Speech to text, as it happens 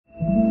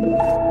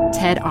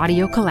TED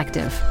Audio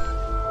Collective.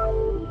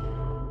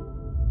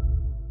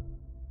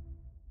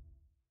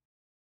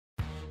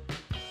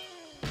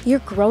 You're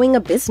growing a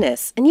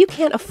business, and you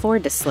can't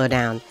afford to slow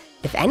down.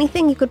 If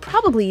anything, you could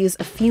probably use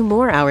a few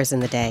more hours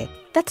in the day.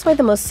 That's why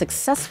the most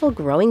successful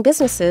growing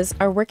businesses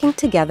are working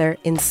together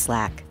in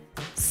Slack.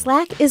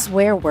 Slack is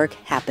where work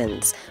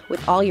happens,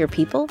 with all your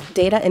people,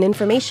 data, and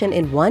information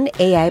in one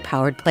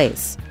AI-powered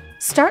place.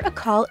 Start a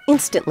call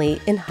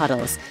instantly in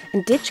huddles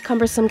and ditch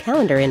cumbersome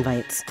calendar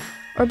invites.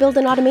 Or build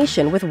an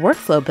automation with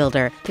Workflow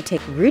Builder to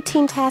take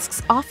routine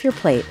tasks off your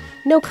plate,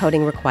 no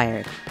coding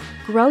required.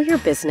 Grow your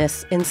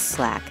business in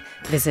Slack.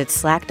 Visit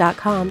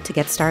slack.com to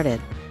get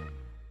started.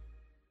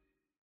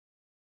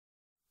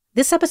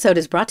 This episode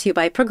is brought to you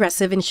by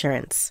Progressive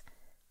Insurance.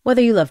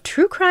 Whether you love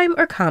true crime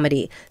or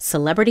comedy,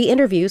 celebrity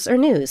interviews or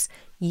news,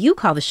 you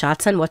call the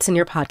shots on what's in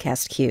your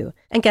podcast queue.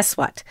 And guess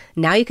what?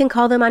 Now you can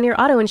call them on your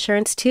auto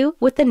insurance too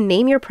with the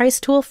Name Your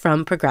Price tool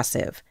from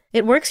Progressive.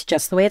 It works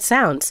just the way it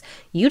sounds.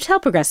 You tell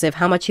Progressive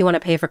how much you want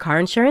to pay for car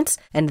insurance,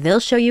 and they'll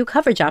show you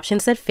coverage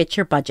options that fit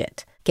your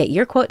budget. Get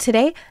your quote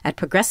today at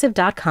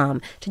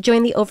Progressive.com to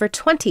join the over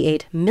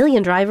 28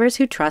 million drivers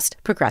who trust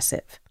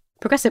Progressive.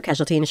 Progressive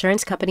Casualty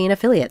Insurance Company and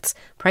Affiliates.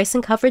 Price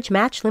and coverage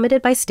match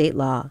limited by state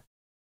law.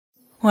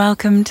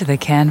 Welcome to the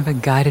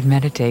Canva guided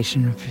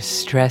meditation for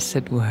stress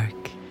at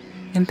work.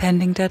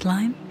 Impending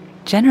deadline?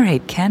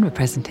 Generate Canva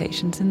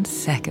presentations in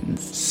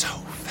seconds. So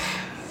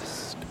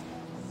fast.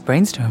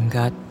 Brainstorm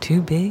got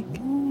too big?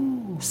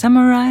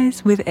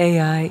 Summarize with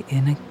AI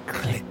in a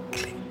click.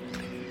 Click,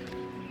 click.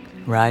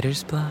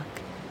 Writer's block?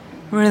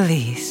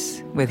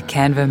 Release with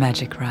Canva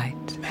Magic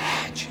Write.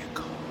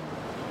 Magical.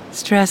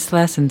 Stress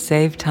less and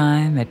save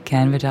time at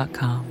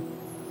canva.com.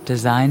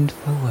 Designed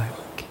for work.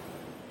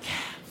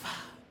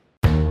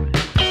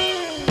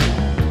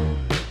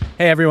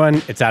 Hey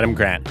everyone, it's Adam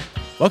Grant.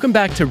 Welcome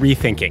back to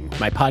Rethinking,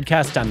 my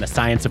podcast on the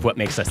science of what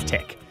makes us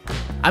tick.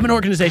 I'm an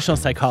organizational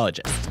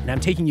psychologist, and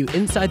I'm taking you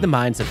inside the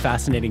minds of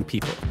fascinating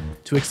people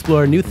to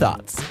explore new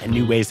thoughts and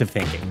new ways of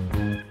thinking.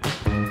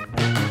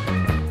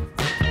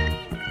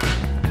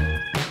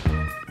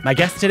 My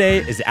guest today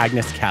is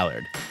Agnes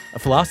Callard, a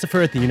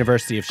philosopher at the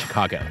University of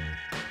Chicago.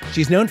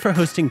 She's known for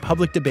hosting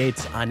public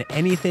debates on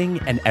anything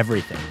and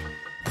everything,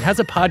 and has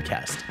a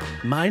podcast,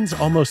 Minds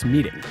Almost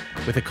Meeting,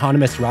 with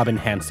economist Robin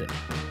Hanson.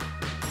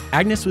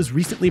 Agnes was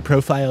recently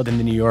profiled in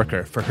The New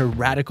Yorker for her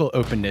radical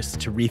openness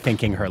to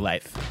rethinking her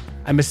life.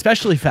 I'm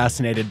especially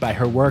fascinated by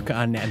her work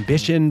on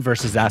ambition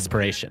versus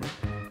aspiration,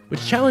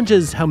 which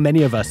challenges how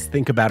many of us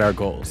think about our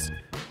goals.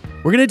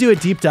 We're going to do a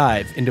deep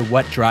dive into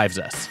what drives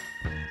us.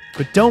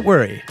 But don't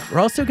worry,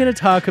 we're also going to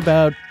talk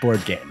about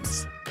board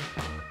games.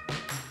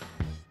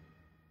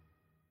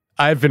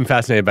 I've been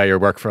fascinated by your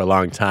work for a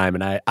long time,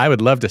 and I would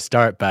love to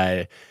start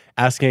by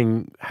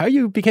asking how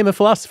you became a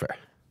philosopher.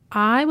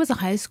 I was a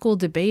high school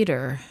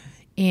debater,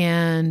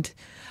 and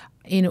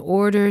in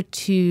order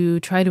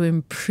to try to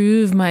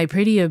improve my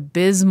pretty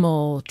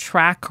abysmal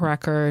track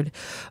record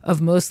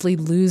of mostly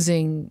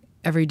losing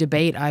every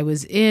debate I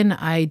was in,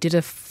 I did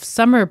a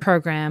summer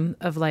program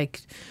of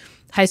like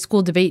high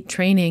school debate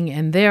training,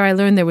 and there I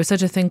learned there was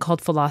such a thing called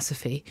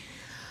philosophy.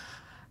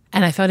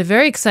 And I found it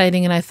very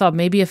exciting, and I thought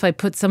maybe if I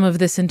put some of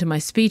this into my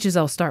speeches,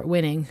 I'll start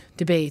winning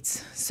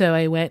debates. So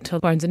I went to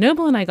Barnes &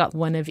 Noble, and I got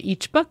one of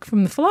each book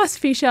from the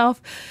philosophy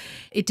shelf.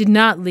 It did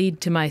not lead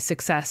to my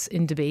success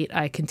in debate.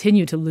 I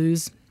continued to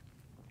lose.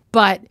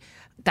 But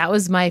that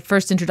was my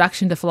first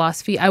introduction to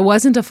philosophy. I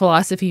wasn't a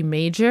philosophy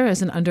major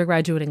as an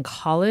undergraduate in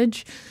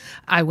college.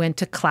 I went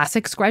to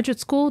classics graduate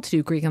school to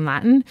do Greek and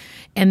Latin,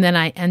 and then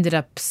I ended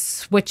up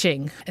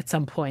switching at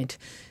some point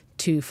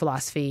to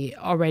philosophy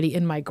already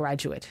in my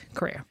graduate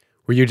career.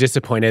 Were you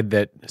disappointed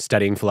that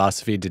studying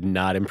philosophy did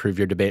not improve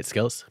your debate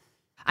skills?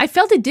 I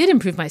felt it did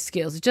improve my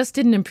skills. It just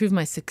didn't improve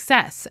my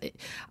success.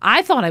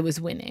 I thought I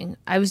was winning.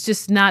 I was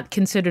just not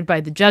considered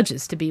by the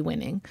judges to be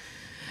winning.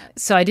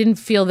 So I didn't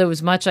feel there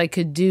was much I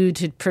could do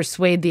to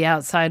persuade the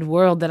outside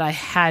world that I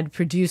had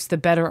produced the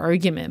better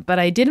argument. But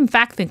I did, in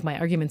fact, think my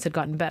arguments had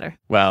gotten better.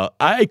 Well,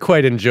 I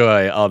quite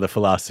enjoy all the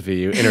philosophy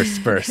you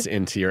intersperse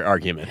into your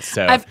arguments.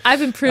 So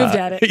I've improved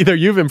at it. Either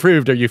you've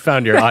improved or you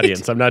found your Right.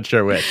 audience. I'm not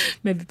sure which.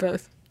 Maybe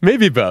both.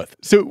 Maybe both.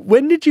 So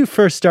when did you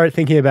first start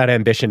thinking about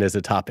ambition as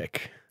a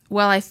topic?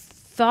 Well, I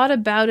thought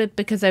about it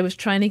because I was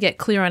trying to get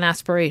clear on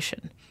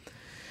aspiration.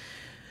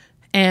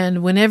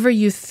 And whenever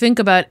you think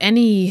about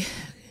any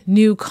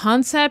new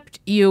concept,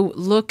 you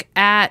look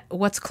at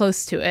what's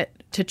close to it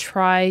to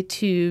try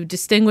to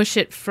distinguish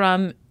it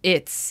from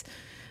its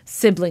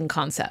sibling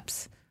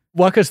concepts.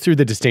 Walk us through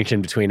the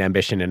distinction between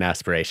ambition and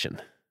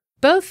aspiration.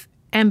 Both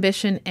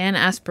ambition and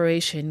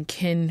aspiration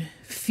can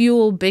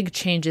fuel big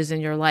changes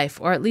in your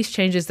life, or at least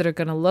changes that are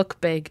going to look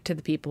big to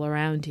the people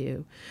around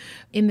you.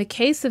 In the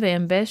case of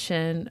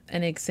ambition,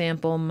 an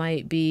example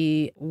might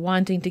be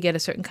wanting to get a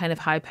certain kind of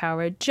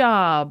high-powered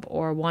job,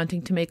 or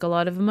wanting to make a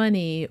lot of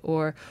money,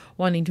 or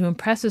wanting to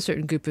impress a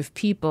certain group of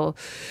people.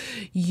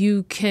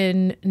 You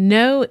can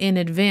know in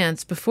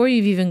advance, before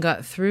you've even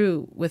got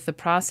through with the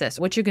process,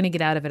 what you're going to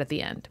get out of it at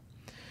the end.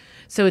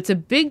 So it's a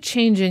big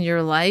change in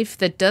your life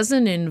that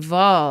doesn't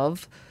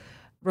involve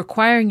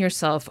requiring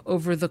yourself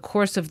over the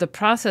course of the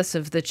process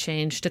of the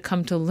change to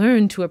come to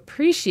learn to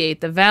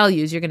appreciate the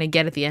values you're going to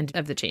get at the end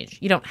of the change.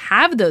 You don't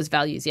have those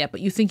values yet, but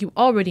you think you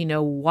already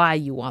know why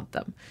you want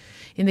them.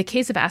 In the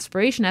case of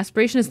aspiration,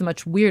 aspiration is the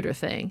much weirder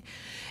thing.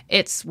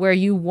 It's where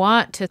you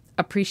want to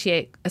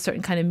appreciate a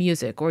certain kind of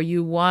music, or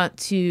you want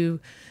to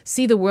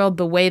see the world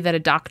the way that a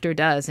doctor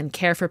does and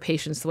care for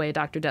patients the way a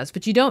doctor does.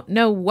 But you don't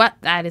know what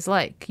that is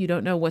like. You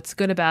don't know what's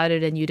good about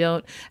it, and you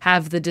don't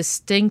have the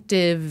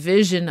distinctive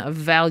vision of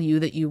value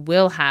that you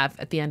will have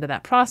at the end of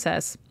that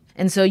process.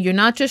 And so you're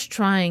not just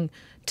trying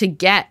to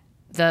get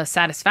the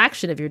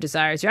satisfaction of your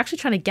desires. You're actually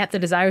trying to get the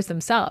desires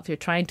themselves. You're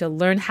trying to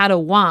learn how to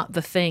want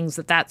the things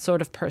that that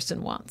sort of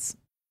person wants.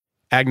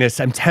 Agnes,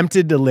 I'm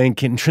tempted to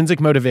link intrinsic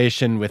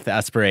motivation with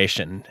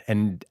aspiration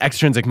and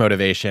extrinsic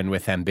motivation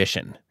with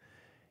ambition.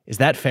 Is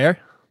that fair?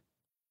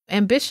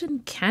 Ambition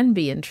can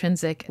be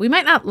intrinsic. We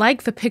might not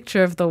like the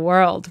picture of the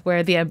world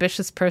where the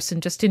ambitious person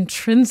just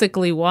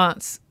intrinsically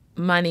wants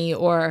money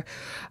or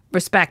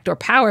respect or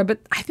power, but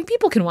I think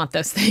people can want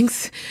those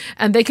things,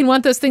 and they can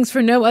want those things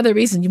for no other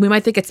reason. We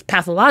might think it's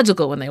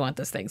pathological when they want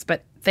those things,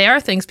 but they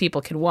are things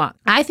people can want.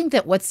 I think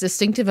that what's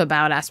distinctive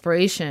about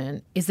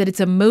aspiration is that it's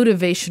a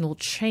motivational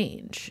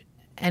change,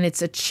 and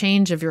it's a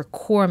change of your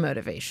core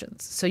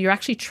motivations. So you're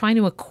actually trying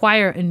to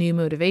acquire a new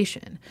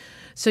motivation.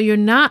 So you're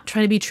not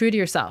trying to be true to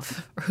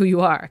yourself or who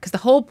you are, because the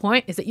whole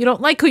point is that you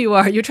don't like who you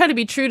are. You're trying to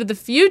be true to the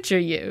future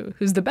you,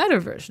 who's the better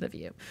version of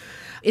you.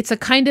 It's a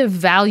kind of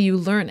value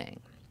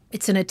learning.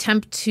 It's an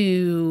attempt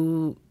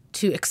to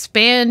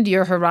expand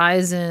your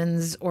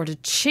horizons or to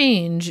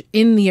change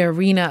in the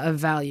arena of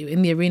value,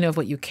 in the arena of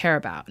what you care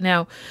about.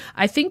 Now,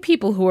 I think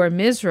people who are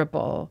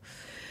miserable,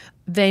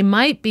 they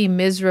might be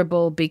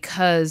miserable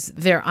because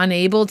they're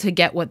unable to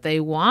get what they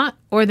want,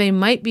 or they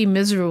might be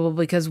miserable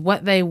because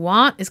what they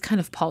want is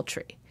kind of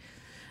paltry,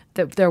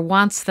 that their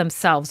wants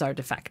themselves are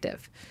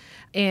defective.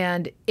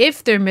 And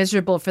if they're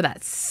miserable for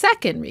that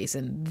second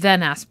reason,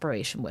 then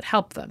aspiration would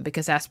help them,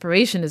 because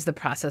aspiration is the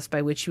process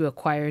by which you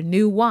acquire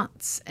new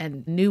wants,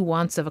 and new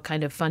wants of a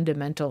kind of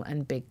fundamental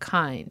and big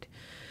kind.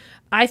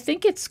 I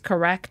think it's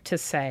correct to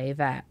say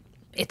that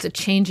it's a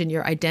change in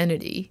your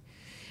identity.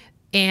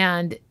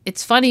 And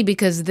it's funny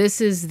because this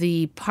is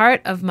the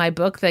part of my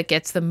book that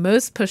gets the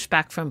most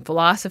pushback from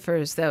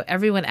philosophers, though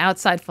everyone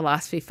outside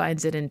philosophy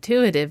finds it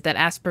intuitive, that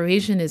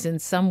aspiration is in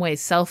some way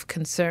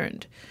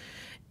self-concerned.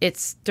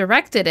 It's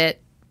directed at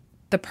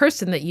the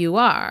person that you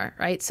are,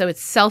 right? So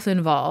it's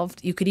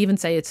self-involved. You could even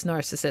say it's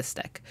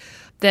narcissistic.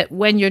 That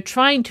when you're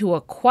trying to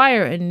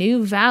acquire a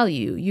new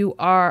value, you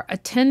are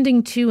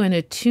attending to and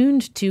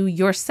attuned to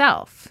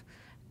yourself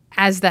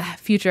as the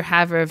future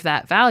haver of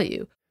that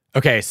value.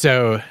 Okay,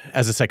 so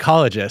as a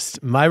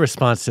psychologist, my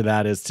response to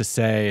that is to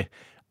say,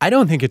 I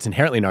don't think it's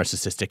inherently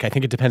narcissistic. I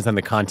think it depends on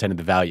the content of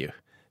the value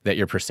that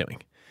you're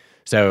pursuing.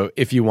 So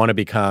if you want to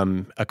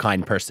become a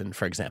kind person,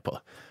 for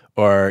example,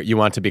 or you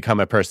want to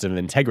become a person of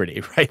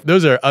integrity, right?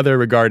 Those are other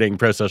regarding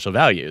pro-social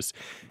values.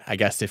 I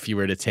guess if you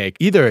were to take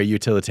either a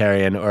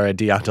utilitarian or a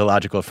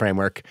deontological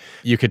framework,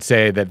 you could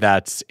say that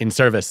that's in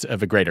service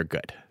of a greater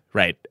good,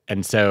 right?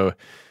 And so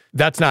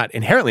that's not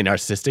inherently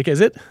narcissistic,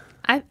 is it?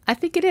 I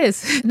think it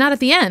is. Not at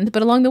the end,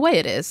 but along the way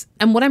it is.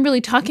 And what I'm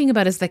really talking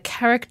about is the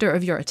character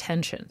of your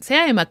attention. Say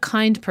I am a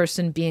kind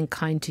person being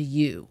kind to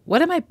you.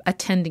 What am I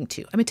attending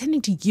to? I'm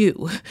attending to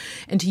you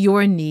and to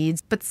your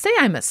needs. But say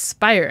I'm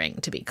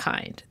aspiring to be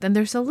kind. Then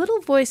there's a little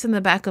voice in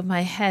the back of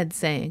my head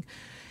saying,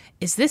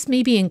 is this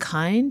me being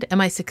kind? Am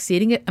I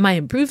succeeding? Am I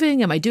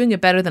improving? Am I doing it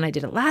better than I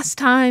did it last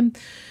time?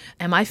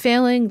 Am I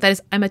failing? That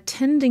is, I'm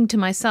attending to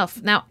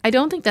myself. Now, I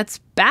don't think that's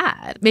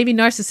bad. Maybe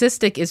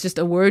narcissistic is just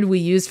a word we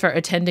use for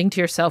attending to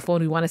yourself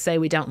when we want to say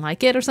we don't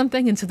like it or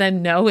something. And so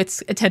then, no,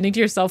 it's attending to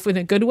yourself in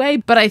a good way.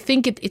 But I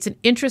think it's an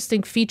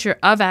interesting feature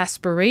of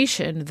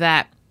aspiration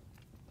that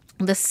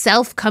the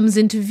self comes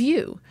into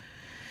view.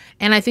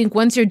 And I think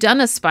once you're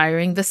done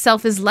aspiring, the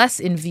self is less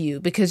in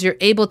view because you're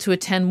able to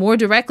attend more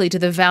directly to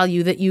the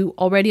value that you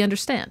already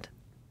understand.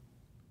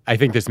 I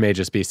think this may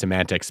just be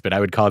semantics, but I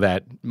would call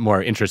that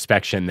more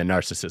introspection than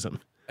narcissism.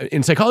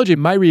 In psychology,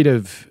 my read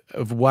of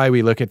why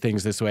we look at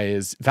things this way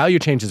is value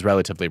change is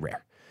relatively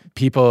rare.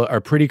 People are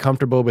pretty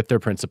comfortable with their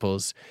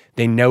principles.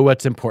 They know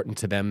what's important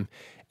to them.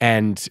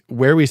 And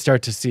where we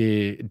start to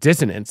see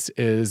dissonance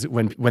is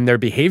when their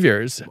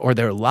behaviors or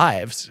their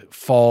lives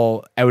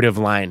fall out of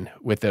line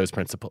with those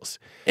principles.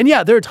 And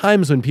yeah, there are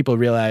times when people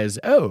realize,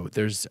 oh,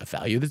 there's a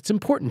value that's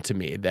important to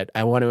me that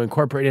I want to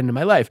incorporate into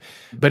my life.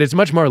 But it's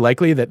much more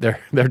likely that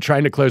they're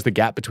trying to close the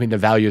gap between the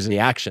values and the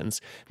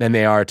actions than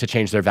they are to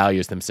change their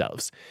values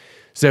themselves.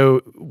 So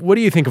what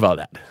do you think of all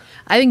that?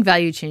 I think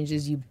value change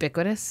is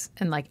ubiquitous,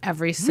 and like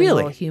every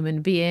single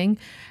human being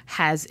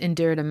has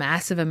endured a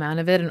massive amount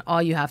of it, and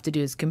all you have to do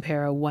is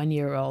compare a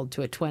 1-year-old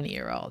to a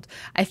 20-year-old.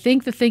 I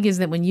think the thing is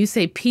that when you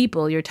say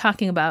people, you're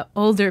talking about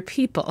older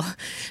people.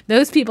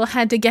 Those people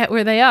had to get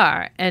where they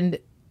are, and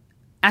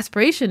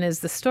aspiration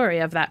is the story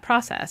of that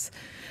process.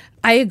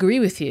 I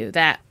agree with you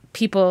that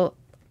people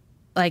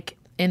like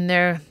in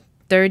their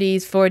 30s,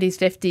 40s,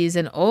 50s,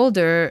 and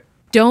older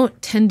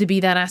don't tend to be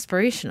that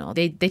aspirational.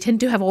 They tend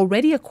to have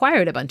already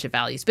acquired a bunch of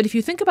values. But if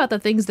you think about the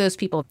things those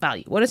people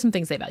value, what are some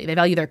things they value? They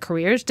value their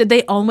careers. Did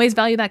they always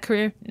value that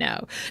career?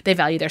 No. They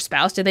value their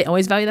spouse. Did they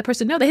always value that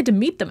person? No, they had to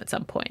meet them at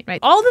some point, right?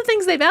 All the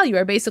things they value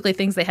are basically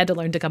things they had to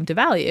learn to come to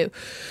value,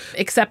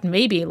 except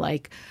maybe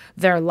like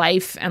their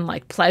life and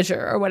like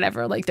pleasure or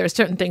whatever. Like there's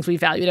certain things we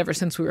valued ever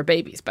since we were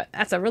babies, but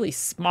that's a really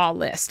small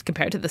list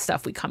compared to the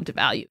stuff we come to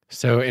value.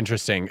 So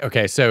interesting.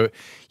 Okay, so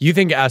you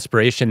think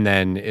aspiration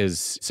then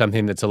is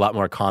something that's a lot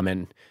more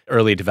common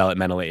early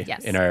developmentally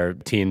in our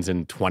teens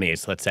and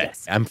 20s, let's say.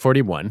 Yes. I'm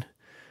 41.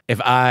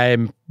 If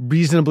I'm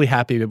reasonably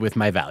happy with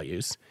my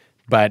values,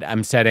 but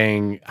I'm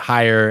setting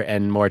higher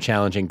and more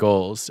challenging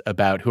goals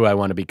about who I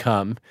want to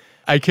become,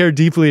 I care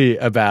deeply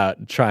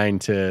about trying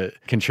to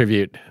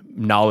contribute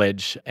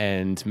knowledge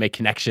and make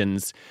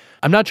connections.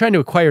 I'm not trying to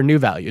acquire new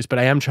values, but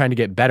I am trying to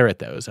get better at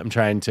those. I'm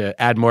trying to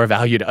add more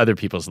value to other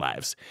people's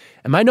lives.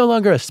 Am I no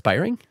longer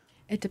aspiring?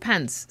 It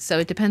depends. So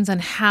it depends on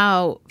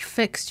how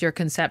fixed your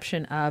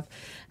conception of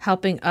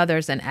helping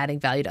others and adding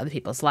value to other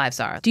people's lives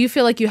are. Do you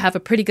feel like you have a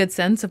pretty good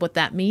sense of what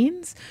that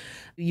means?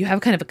 You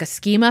have kind of like a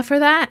schema for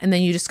that, and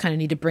then you just kind of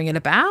need to bring it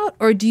about?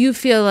 Or do you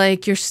feel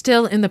like you're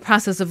still in the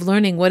process of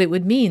learning what it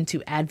would mean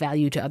to add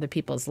value to other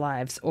people's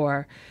lives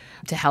or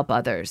to help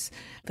others?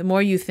 The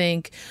more you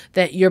think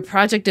that your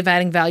project of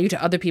adding value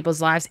to other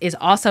people's lives is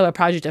also a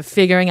project of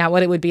figuring out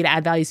what it would be to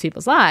add value to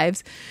people's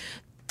lives,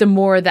 the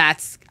more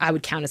that's, I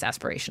would count as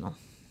aspirational.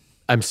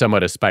 I'm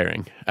somewhat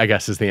aspiring, I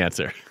guess is the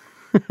answer.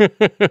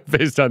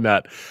 Based on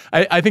that.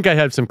 I think I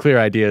have some clear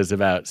ideas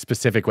about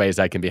specific ways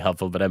I can be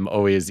helpful, but I'm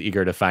always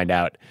eager to find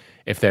out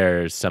if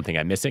there's something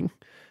I'm missing,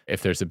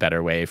 if there's a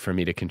better way for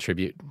me to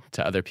contribute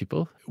to other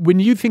people. When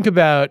you think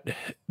about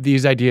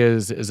these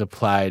ideas as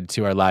applied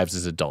to our lives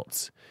as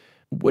adults,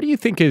 what do you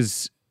think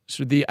is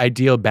sort of the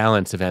ideal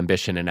balance of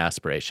ambition and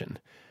aspiration?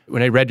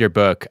 When I read your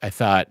book, I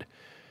thought,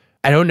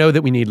 I don't know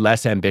that we need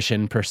less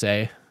ambition per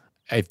se.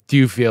 I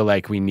do feel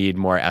like we need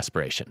more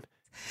aspiration.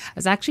 I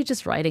was actually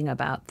just writing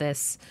about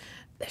this.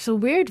 There's a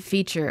weird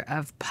feature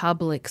of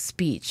public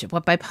speech.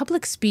 By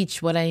public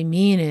speech, what I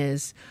mean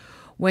is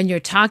when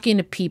you're talking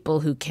to people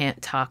who can't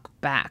talk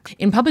back.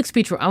 In public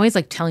speech, we're always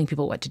like telling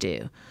people what to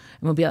do.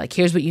 And we'll be like,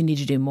 here's what you need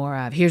to do more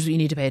of. Here's what you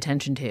need to pay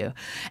attention to.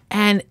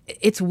 And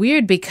it's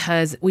weird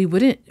because we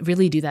wouldn't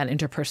really do that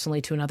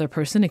interpersonally to another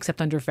person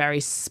except under very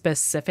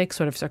specific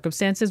sort of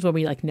circumstances where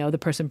we like know the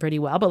person pretty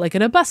well. But like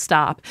at a bus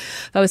stop,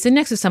 if I was sitting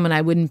next to someone,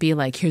 I wouldn't be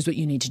like, here's what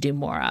you need to do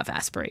more of,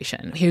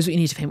 aspiration. Here's what you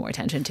need to pay more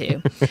attention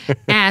to.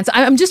 And so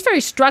I'm just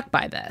very struck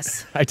by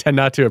this. I tend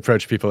not to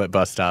approach people at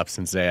bus stops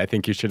and say, I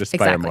think you should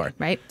aspire more.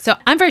 Right? So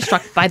I'm very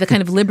struck by the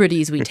kind of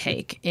liberties we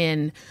take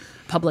in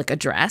public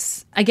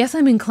address. I guess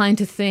I'm inclined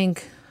to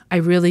think I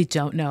really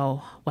don't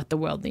know what the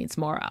world needs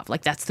more of.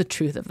 Like that's the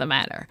truth of the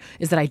matter,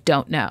 is that I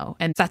don't know.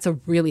 And that's a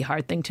really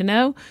hard thing to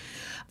know.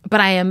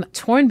 But I am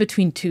torn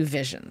between two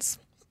visions.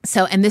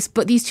 So,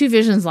 these two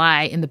visions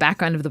lie in the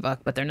background of the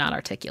book, but they're not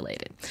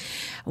articulated.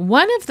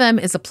 One of them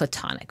is a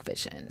Platonic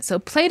vision. So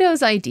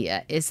Plato's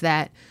idea is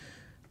that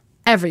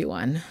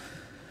everyone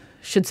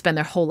should spend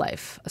their whole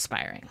life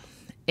aspiring,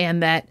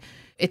 and that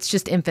it's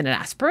just infinite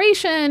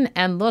aspiration.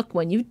 And look,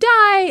 when you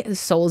die, the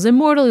soul's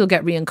immortal. You'll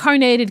get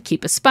reincarnated.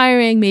 Keep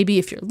aspiring. Maybe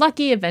if you're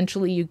lucky,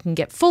 eventually you can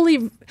get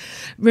fully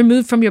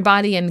removed from your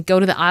body and go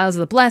to the Isles of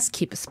the Blessed.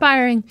 Keep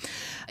aspiring.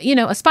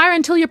 Aspire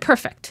until you're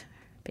perfect.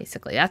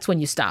 Basically, that's when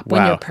you stop,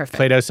 when you're perfect.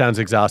 Plato sounds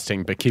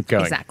exhausting, but keep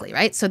going. Exactly,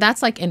 right? So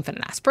that's like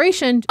infinite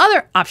aspiration.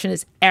 Other option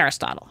is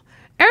Aristotle.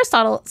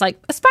 Aristotle is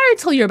like aspire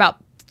until you're about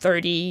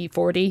 30,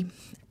 40.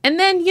 And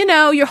then,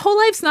 your whole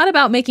life's not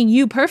about making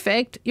you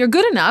perfect. You're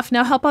good enough.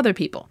 Now help other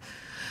people.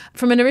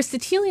 From an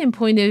Aristotelian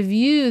point of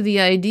view, the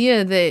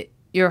idea that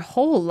your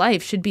whole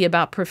life should be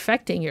about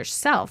perfecting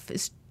yourself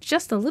is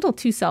just a little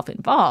too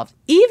self-involved.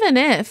 Even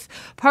if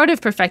part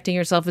of perfecting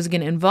yourself is going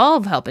to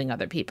involve helping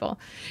other people,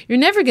 you're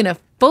never going to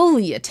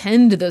fully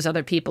attend to those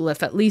other people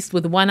if at least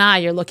with one eye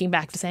you're looking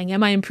back to saying,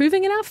 am I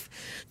improving enough?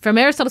 From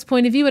Aristotle's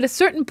point of view, at a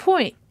certain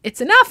point, it's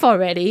enough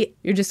already.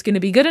 You're just going to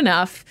be good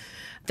enough.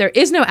 There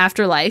is no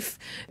afterlife.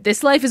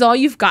 This life is all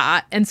you've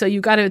got. And so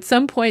you've got to, at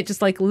some point,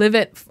 just like live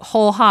it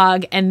whole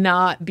hog and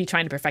not be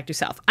trying to perfect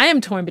yourself. I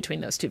am torn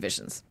between those two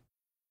visions.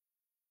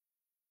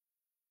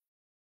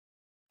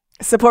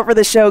 Support for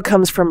the show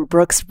comes from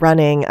Brooks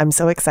Running. I'm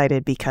so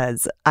excited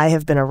because I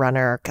have been a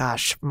runner,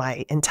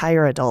 my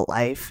entire adult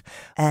life.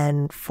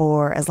 And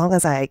for as long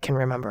as I can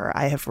remember,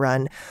 I have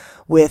run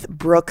with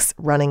Brooks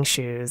running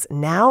shoes.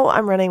 Now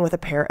I'm running with a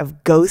pair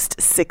of Ghost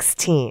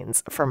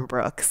 16s from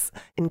Brooks.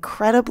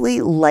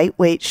 Incredibly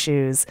lightweight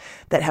shoes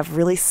that have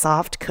really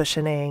soft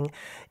cushioning.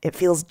 It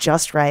feels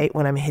just right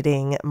when I'm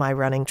hitting my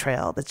running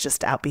trail that's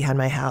just out behind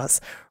my house.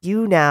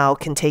 You now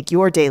can take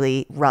your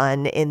daily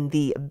run in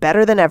the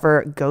better than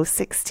ever Ghost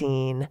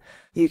 16.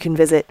 You can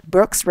visit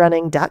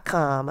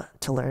brooksrunning.com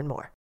to learn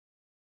more.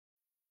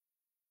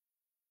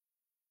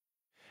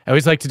 I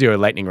always like to do a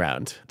lightning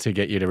round to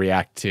get you to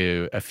react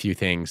to a few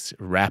things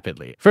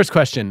rapidly. First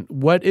question,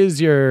 what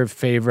is your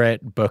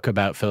favorite book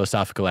about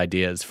philosophical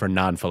ideas for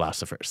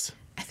non-philosophers?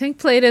 I think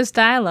Plato's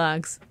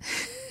dialogues.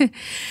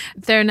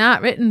 They're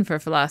not written for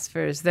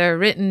philosophers. They're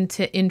written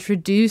to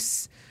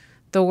introduce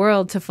the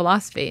world to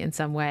philosophy in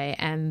some way,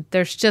 and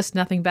there's just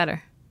nothing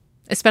better,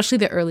 especially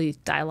the early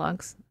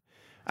dialogues.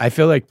 I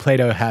feel like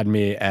Plato had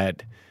me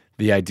at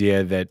the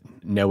idea that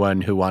no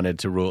one who wanted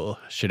to rule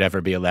should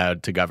ever be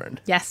allowed to govern.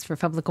 Yes,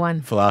 Republic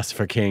One.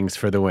 Philosopher Kings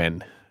for the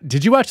win.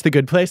 Did you watch The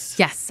Good Place?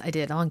 Yes, I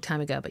did a long time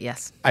ago, but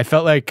yes. I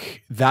felt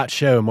like that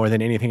show, more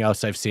than anything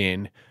else I've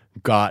seen,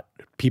 got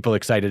people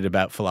excited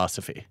about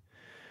philosophy.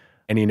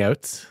 Any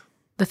notes?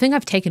 The thing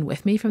I've taken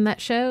with me from that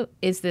show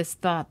is this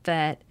thought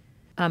that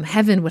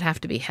heaven would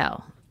have to be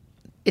hell.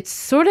 It's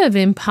sort of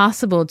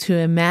impossible to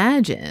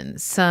imagine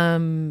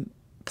some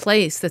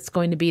place that's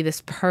going to be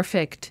this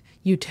perfect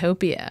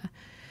utopia.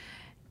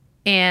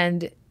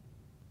 And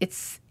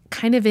it's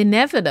kind of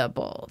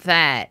inevitable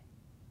that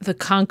the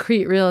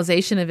concrete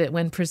realization of it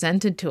when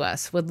presented to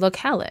us would look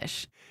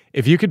hellish.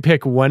 If you could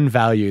pick one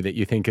value that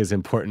you think is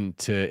important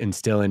to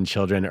instill in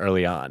children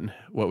early on,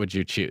 what would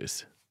you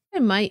choose? I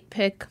might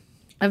pick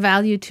a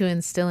value to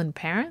instill in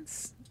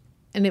parents.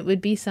 And it would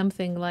be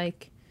something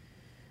like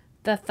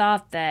the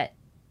thought that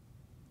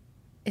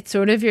it's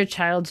sort of your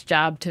child's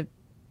job to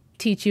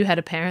teach you how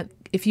to parent.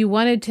 If you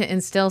wanted to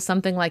instill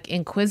something like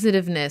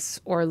inquisitiveness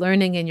or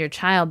learning in your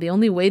child, the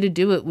only way to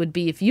do it would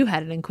be if you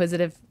had an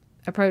inquisitive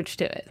approach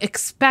to it.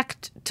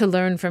 Expect to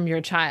learn from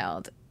your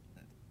child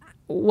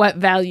what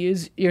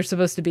values you're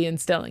supposed to be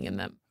instilling in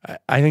them.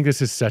 I think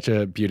this is such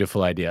a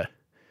beautiful idea.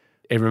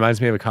 It reminds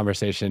me of a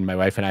conversation my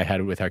wife and I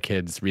had with our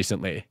kids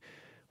recently,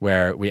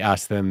 where we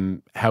asked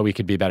them how we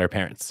could be better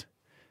parents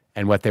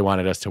and what they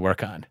wanted us to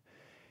work on.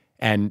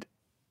 And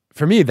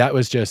for me, that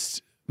was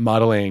just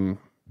modeling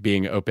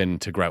being open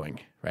to growing,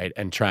 right?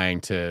 And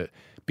trying to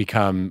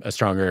become a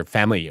stronger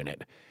family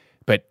unit.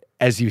 But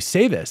as you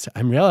say this,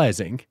 I'm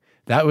realizing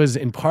that was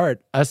in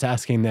part us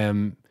asking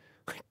them,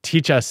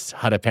 teach us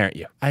how to parent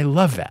you. I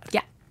love that.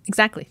 Yeah,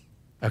 exactly.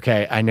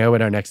 Okay, I know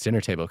what our next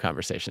dinner table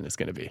conversation is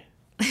going to be.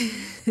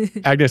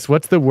 Agnes,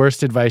 what's the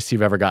worst advice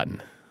you've ever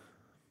gotten?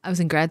 I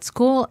was in grad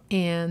school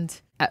and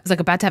I was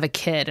like about to have a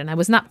kid, and I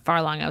was not far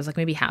along. I was like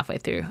maybe halfway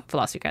through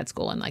philosophy grad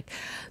school, and like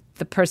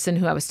the person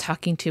who I was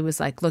talking to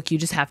was like, look, you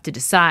just have to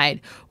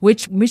decide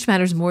which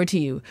matters more to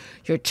you,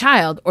 your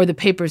child or the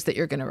papers that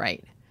you're going to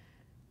write.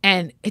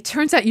 And it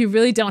turns out you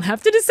really don't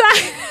have to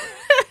decide.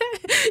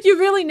 You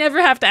really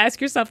never have to ask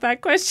yourself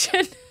that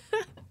question.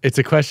 It's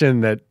a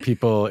question that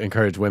people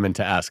encourage women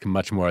to ask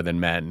much more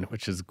than men,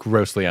 which is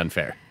grossly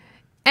unfair.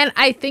 And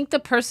I think the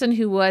person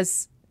who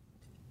was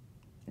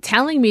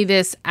telling me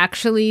this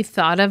actually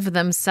thought of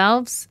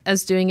themselves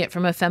as doing it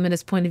from a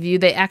feminist point of view.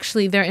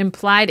 Their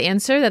implied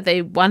answer that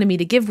they wanted me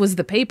to give was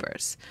the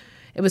papers.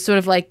 It was sort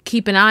of like,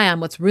 keep an eye on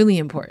what's really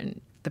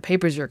important, the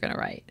papers you're going to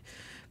write.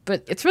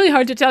 But it's really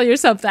hard to tell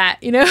yourself that,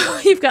 you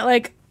know, you've got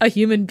like a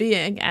human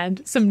being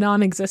and some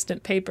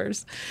non-existent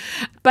papers.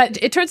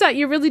 But it turns out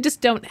you really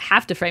just don't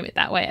have to frame it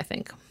that way, I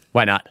think.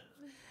 Why not?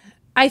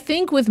 I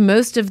think with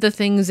most of the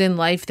things in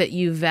life that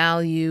you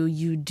value,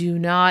 you do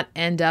not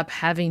end up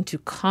having to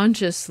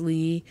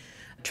consciously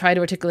try to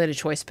articulate a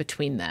choice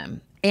between them.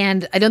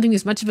 And I don't think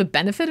there's much of a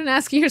benefit in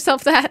asking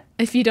yourself that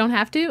if you don't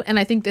have to. And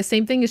I think the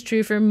same thing is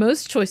true for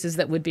most choices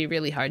that would be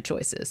really hard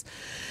choices.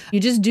 You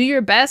just do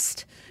your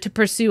best to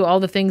pursue all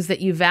the things that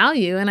you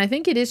value. And I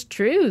think it is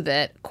true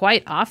that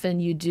quite often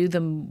you do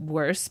them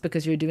worse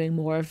because you're doing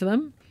more of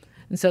them.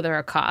 And so there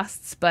are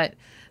costs, but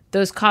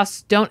those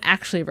costs don't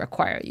actually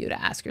require you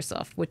to ask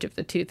yourself which of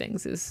the two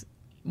things is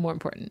more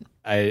important.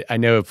 I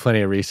know of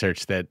plenty of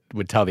research that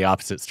would tell the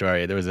opposite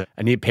story. There was a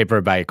neat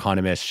paper by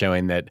economists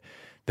showing that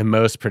the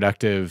most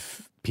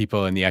productive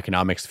people in the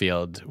economics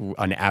field,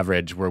 on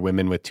average, were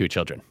women with 2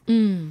 children,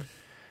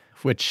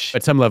 which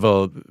at some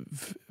level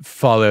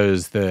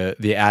follows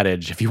the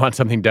adage, if you want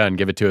something done,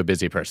 give it to a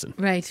busy person.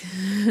 Right.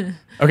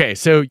 Okay,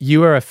 so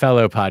you are a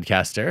fellow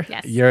podcaster.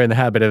 Yes. You're in the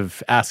habit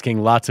of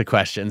asking lots of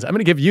questions. I'm going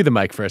to give you the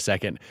mic for a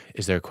second.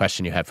 Is there a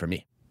question you have for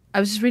me? I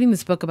was just reading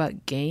this book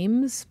about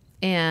games,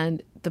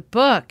 and the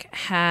book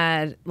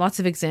had lots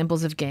of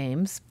examples of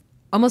games.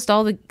 Almost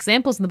all the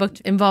examples in the book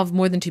involve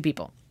more than 2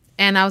 people.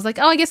 And I was like,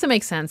 oh, I guess that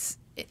makes sense.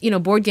 You know,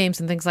 board games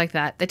and things like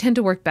that, they tend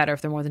to work better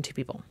if they're more than 2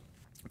 people.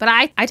 But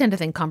I tend to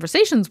think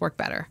conversations work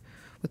better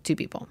with 2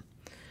 people.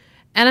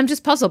 And I'm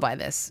just puzzled by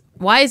this.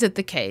 Why is it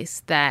the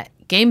case that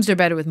games are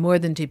better with more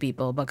than 2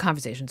 people, but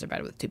conversations are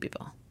better with 2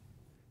 people?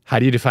 How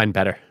do you define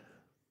better?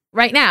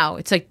 Right now,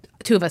 it's like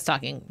 2 of us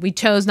talking. We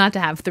chose not to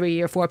have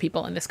 3 or 4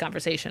 people in this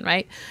conversation,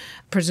 right?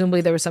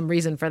 Presumably there was some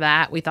reason for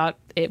that. We thought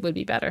it would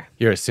be better.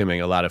 You're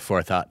assuming a lot of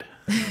forethought.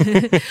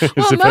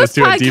 Well, most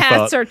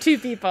podcasts are 2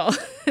 people.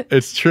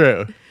 It's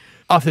true.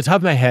 Off the top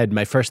of my head,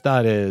 my first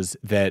thought is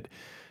that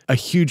a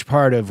huge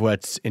part of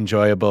what's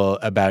enjoyable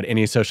about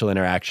any social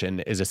interaction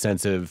is a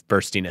sense of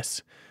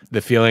burstiness. The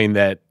feeling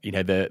that, you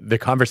know, the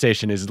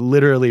conversation is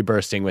literally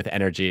bursting with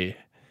energy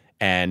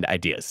and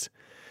ideas.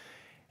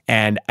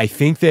 And I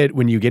think that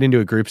when you get into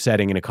a group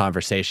setting in a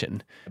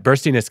conversation,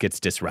 burstiness gets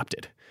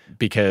disrupted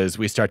because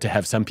we start to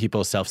have some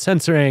people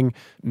self-censoring,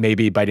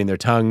 maybe biting their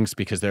tongues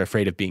because they're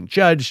afraid of being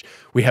judged.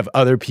 We have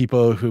other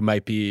people who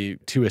might be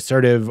too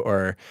assertive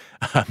or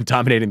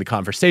dominating the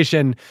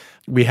conversation.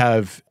 We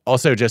have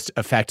also just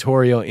a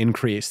factorial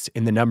increase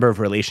in the number of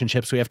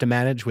relationships we have to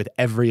manage with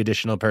every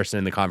additional person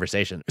in the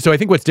conversation. So I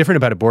think what's different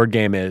about a board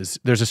game is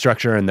there's a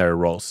structure and there are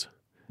roles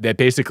that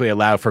basically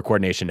allow for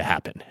coordination to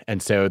happen.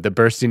 And so the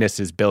burstiness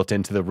is built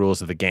into the rules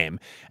of the game,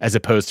 as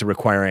opposed to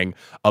requiring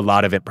a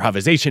lot of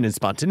improvisation and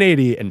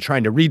spontaneity and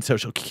trying to read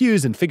social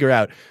cues and figure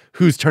out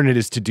whose turn it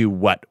is to do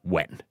what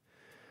when.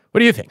 What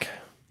do you think?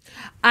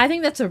 I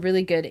think that's a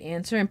really good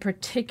answer. In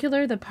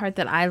particular, the part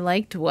that I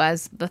liked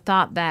was the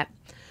thought that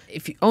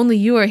if only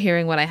you are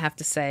hearing what I have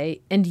to say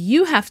and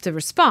you have to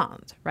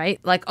respond, right?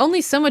 Like only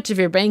so much of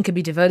your brain could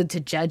be devoted to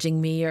judging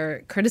me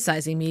or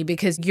criticizing me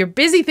because you're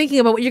busy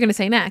thinking about what you're going to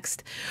say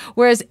next.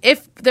 Whereas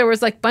if there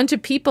was like a bunch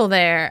of people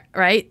there,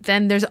 right,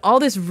 then there's all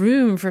this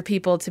room for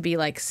people to be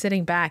like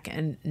sitting back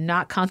and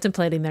not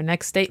contemplating their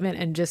next statement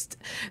and just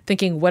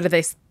thinking, what are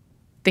they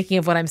thinking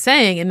of what I'm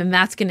saying? And then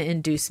that's going to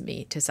induce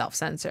me to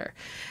self-censor.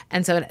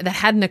 And so that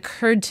hadn't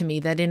occurred to me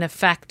that in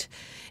effect,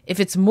 if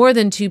it's more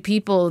than two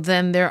people,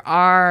 then there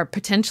are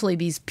potentially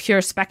these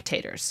pure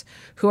spectators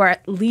who are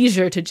at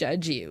leisure to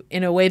judge you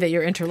in a way that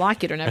your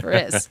interlocutor never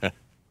is.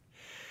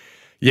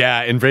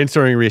 Yeah, in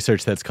brainstorming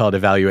research that's called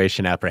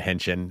evaluation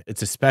apprehension,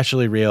 it's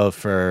especially real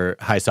for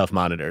high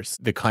self-monitors,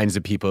 the kinds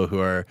of people who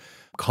are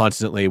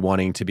constantly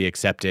wanting to be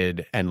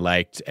accepted and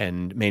liked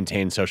and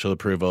maintain social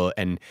approval.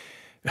 And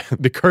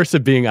the curse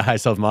of being a high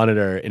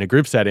self-monitor in a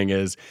group setting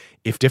is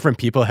if different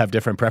people have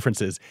different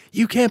preferences,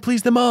 you can't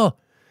please them all.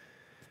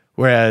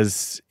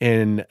 Whereas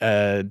in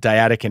a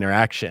dyadic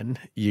interaction,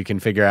 you can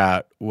figure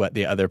out what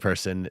the other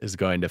person is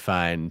going to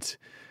find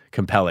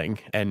compelling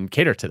and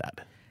cater to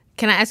that.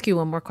 Can I ask you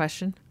one more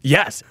question?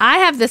 Yes. I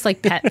have this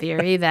like pet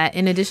theory that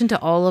in addition to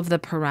all of the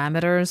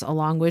parameters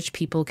along which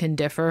people can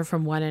differ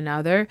from one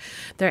another,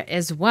 there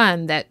is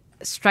one that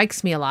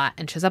strikes me a lot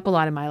and shows up a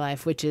lot in my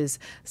life, which is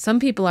some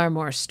people are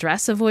more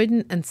stress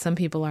avoidant and some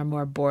people are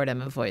more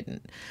boredom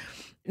avoidant.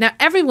 Now,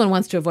 everyone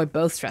wants to avoid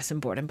both stress and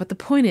boredom, but the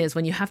point is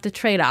when you have to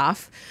trade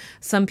off,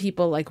 some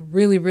people like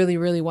really, really,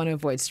 really want to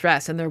avoid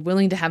stress and they're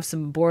willing to have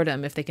some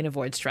boredom if they can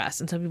avoid stress.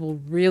 And some people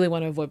really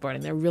want to avoid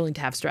boredom. They're willing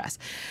to have stress.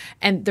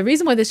 And the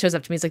reason why this shows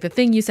up to me is like the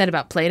thing you said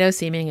about Plato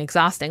seeming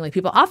exhausting. Like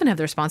people often have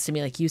the response to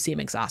me like, you seem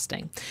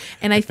exhausting.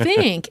 And I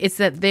think it's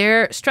that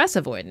they're stress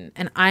avoidant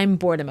and I'm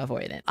boredom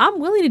avoidant. I'm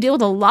willing to deal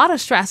with a lot of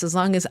stress as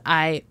long as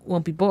I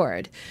won't be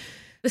bored.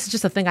 This is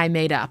just a thing I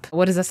made up.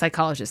 What does a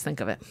psychologist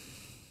think of it?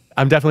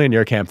 I'm definitely in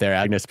your camp there,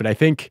 Agnes, but I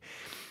think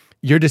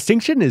your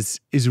distinction is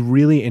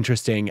really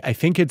interesting. I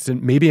think it's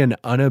maybe an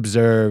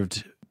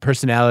unobserved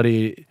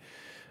personality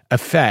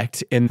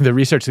effect in the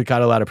research that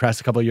got a lot of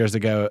press a couple of years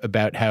ago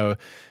about how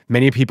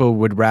many people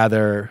would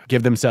rather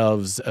give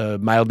themselves a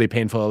mildly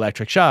painful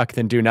electric shock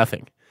than do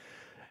nothing.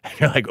 And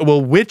you're like,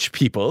 well, which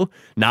people,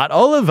 not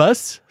all of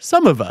us,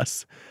 some of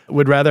us,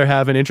 would rather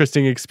have an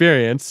interesting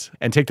experience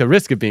and take the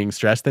risk of being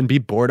stressed than be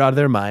bored out of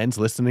their minds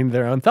listening to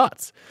their own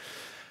thoughts.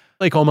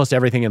 Like almost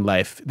everything in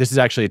life, this is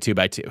actually a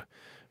 2x2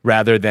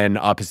 rather than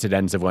opposite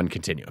ends of one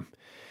continuum.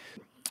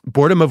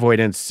 Boredom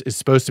avoidance is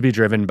supposed to be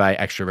driven by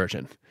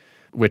extroversion,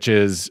 which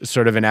is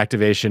sort of an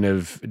activation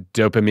of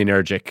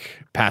dopaminergic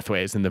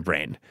pathways in the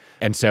brain.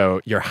 And so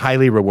you're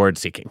highly reward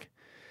seeking.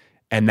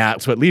 And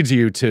that's what leads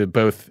you to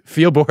both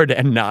feel bored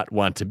and not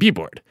want to be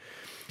bored.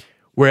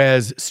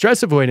 Whereas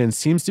stress avoidance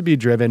seems to be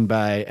driven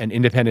by an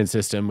independent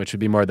system, which would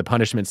be more the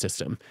punishment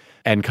system,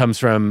 and comes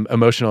from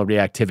emotional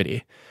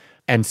reactivity.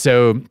 And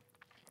so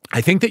I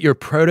think that your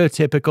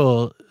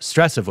prototypical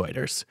stress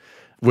avoiders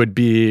would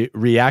be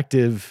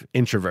reactive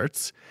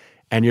introverts,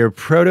 and your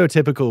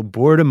prototypical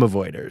boredom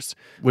avoiders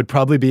would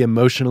probably be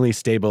emotionally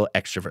stable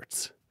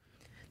extroverts.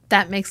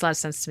 That makes a lot of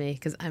sense to me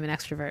because I'm an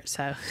extrovert.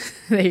 So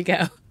there you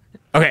go.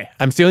 Okay,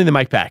 I'm stealing the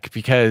mic back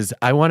because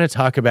I want to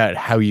talk about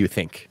how you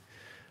think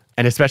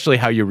and especially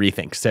how you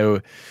rethink.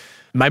 So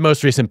my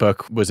most recent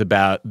book was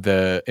about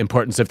the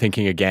importance of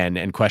thinking again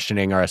and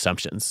questioning our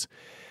assumptions.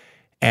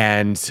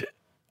 And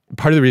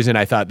part of the reason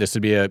I thought this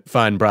would be a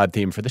fun, broad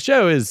theme for the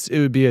show is it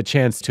would be a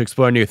chance to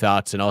explore new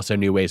thoughts and also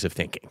new ways of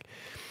thinking.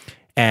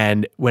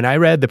 And when I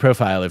read the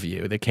profile of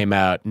you that came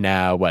out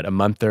now, a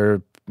month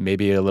or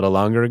maybe a little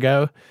longer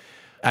ago,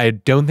 I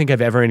don't think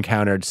I've ever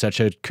encountered such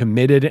a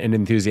committed and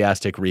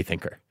enthusiastic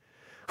rethinker.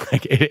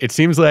 Like it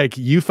seems like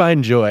you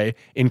find joy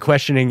in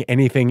questioning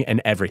anything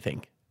and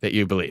everything that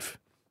you believe.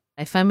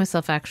 I find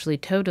myself actually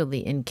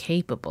totally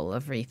incapable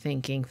of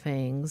rethinking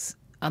things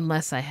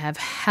unless I have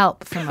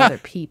help from other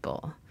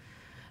people.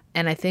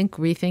 And I think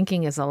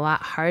rethinking is a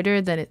lot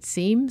harder than it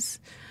seems.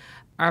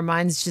 Our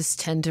minds just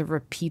tend to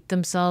repeat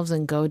themselves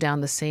and go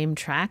down the same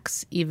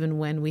tracks, even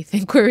when we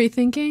think we're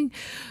rethinking.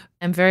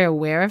 I'm very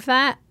aware of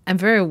that. I'm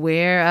very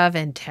aware of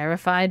and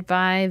terrified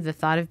by the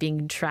thought of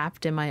being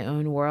trapped in my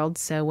own world.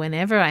 So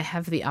whenever I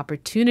have the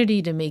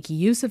opportunity to make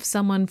use of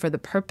someone for the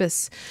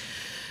purpose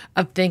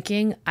of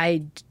thinking,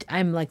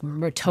 I'm like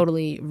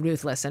totally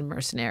ruthless and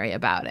mercenary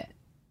about it.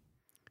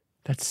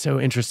 That's so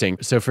interesting.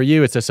 So for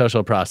you, it's a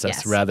social process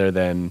Yes. rather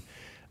than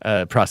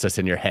a process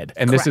in your head.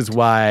 And Correct. This is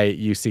why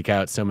you seek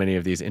out so many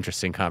of these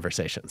interesting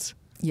conversations.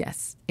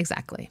 Yes,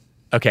 exactly.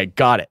 Okay,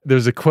 got it.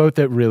 There's a quote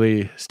that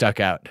really stuck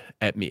out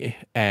at me,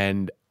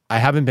 and I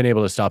haven't been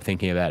able to stop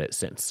thinking about it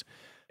since.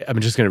 I'm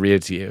just going to read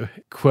it to you.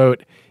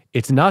 Quote,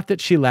 "It's not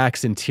that she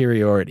lacks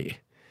interiority.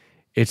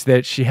 It's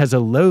that she has a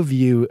low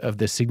view of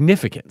the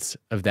significance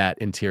of that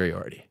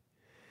interiority."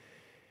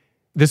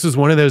 This was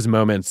one of those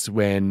moments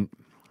when,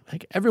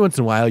 like, every once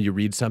in a while you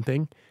read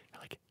something,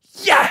 you're like,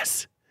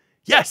 yes,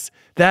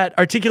 that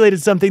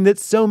articulated something that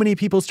so many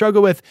people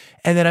struggle with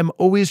and that I'm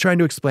always trying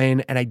to explain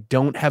and I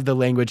don't have the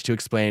language to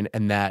explain,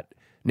 and that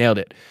nailed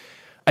it.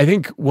 I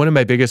think one of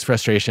my biggest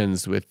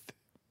frustrations with,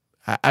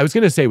 I was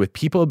going to say with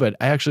people, but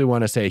I actually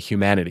want to say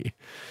humanity,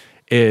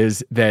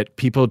 is that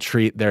people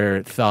treat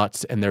their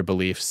thoughts and their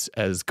beliefs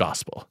as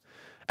gospel.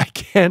 I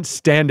can't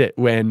stand it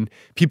when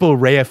people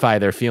reify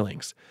their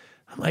feelings.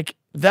 I'm like,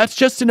 that's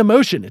just an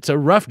emotion. It's a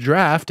rough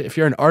draft. If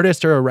you're an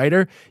artist or a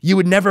writer, you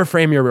would never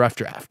frame your rough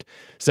draft.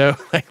 So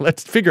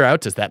let's figure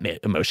out, does that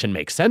emotion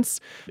make sense?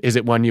 Is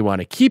it one you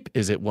want to keep?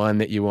 Is it one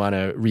that you want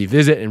to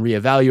revisit and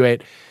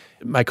reevaluate?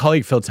 My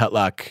colleague Phil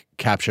Tutlock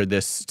captured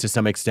this to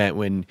some extent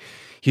when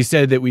he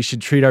said that we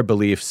should treat our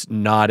beliefs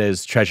not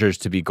as treasures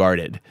to be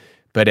guarded,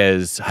 but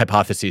as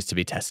hypotheses to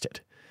be tested.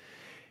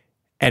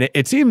 And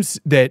it seems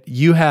that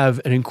you have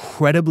an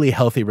incredibly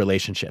healthy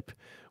relationship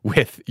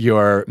with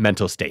your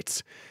mental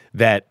states,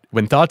 that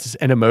when thoughts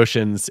and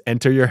emotions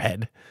enter your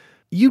head,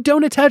 you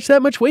don't attach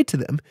that much weight to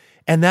them.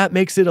 And that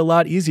makes it a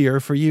lot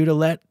easier for you to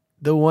let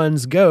the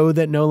ones go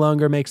that no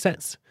longer make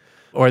sense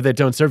or that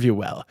don't serve you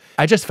well.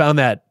 I just found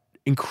that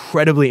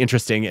incredibly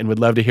interesting and would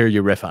love to hear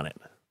you riff on it.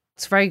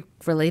 It's very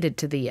related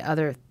to the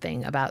other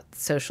thing about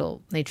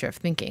social nature of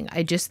thinking.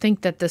 I just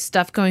think that the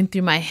stuff going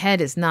through my head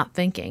is not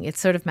thinking. It's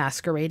sort of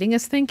masquerading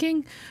as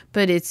thinking,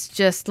 but it's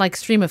just like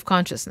stream of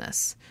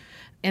consciousness.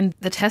 And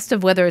the test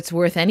of whether it's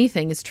worth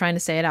anything is trying to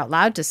say it out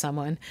loud to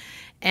someone.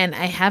 And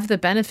I have the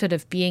benefit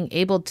of being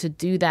able to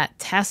do that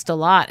test a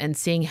lot and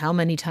seeing how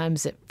many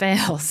times it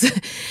fails.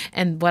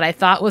 And what I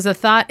thought was a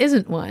thought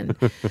isn't one.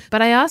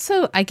 But I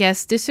also, I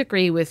guess,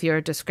 disagree with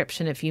your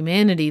description of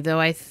humanity,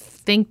 though I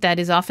think that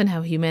is often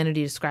how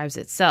humanity describes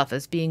itself,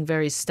 as being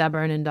very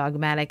stubborn and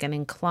dogmatic and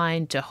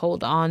inclined to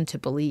hold on to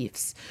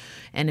beliefs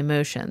and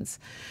emotions.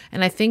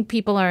 And I think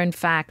people are, in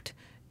fact,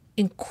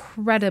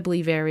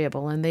 incredibly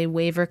variable and they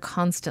waver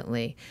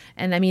constantly.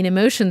 And I mean,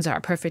 emotions are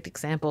a perfect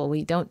example.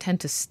 We don't tend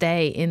to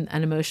stay in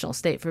an emotional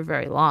state for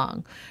very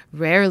long,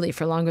 rarely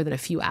for longer than a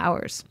few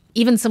hours.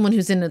 Even someone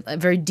who's in a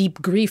very deep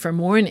grief or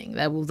mourning,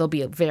 there'll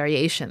be a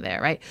variation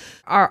there, right?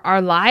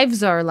 Our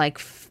lives are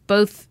like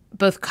both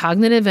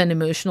cognitive and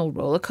emotional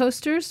roller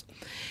coasters.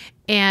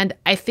 And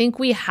I think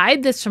we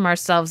hide this from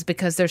ourselves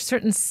because there's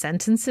certain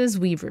sentences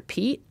we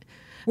repeat.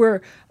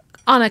 We're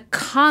on a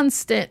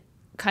constant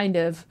kind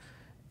of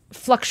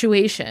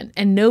fluctuation,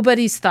 and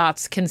nobody's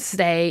thoughts can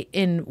stay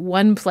in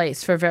one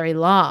place for very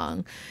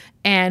long.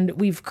 And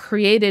we've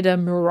created a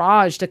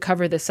mirage to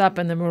cover this up,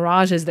 and the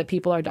mirage is that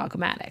people are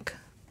dogmatic.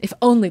 If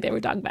only they were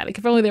dogmatic,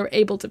 if only they were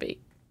able to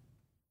be.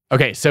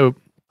 Okay, so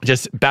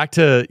just back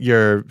to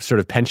your sort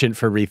of penchant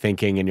for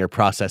rethinking and your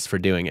process for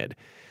doing it.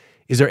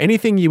 Is there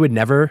anything you would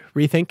never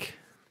rethink?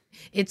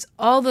 It's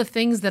all the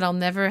things that I'll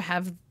never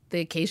have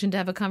the occasion to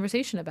have a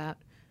conversation about.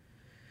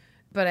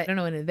 But I don't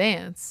know in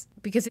advance,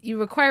 because you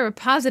require a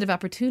positive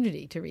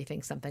opportunity to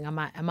rethink something on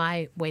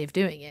my way of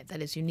doing it.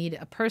 That is, you need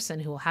a person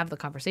who will have the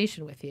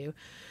conversation with you.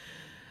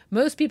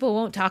 Most people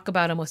won't talk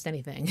about almost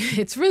anything.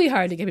 It's really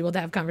hard to get people to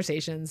have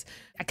conversations.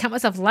 I count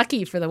myself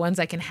lucky for the ones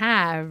I can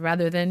have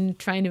rather than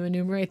trying to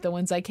enumerate the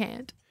ones I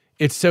can't.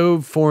 It's so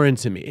foreign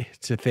to me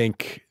to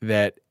think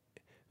that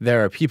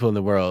there are people in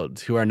the world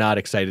who are not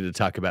excited to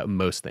talk about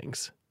most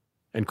things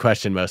and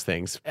question most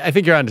things. I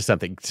think you're onto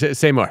something.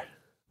 Say more.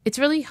 It's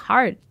really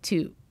hard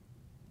to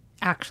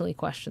actually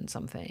question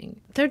something.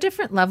 There are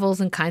different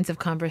levels and kinds of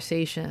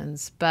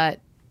conversations,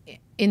 but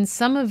in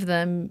some of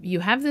them,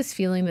 you have this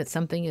feeling that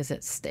something is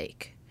at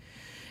stake,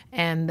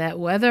 and that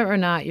whether or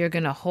not you're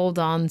going to hold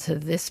on to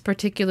this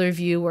particular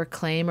view or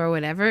claim or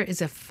whatever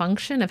is a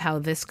function of how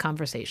this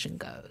conversation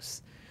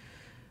goes.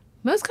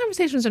 Most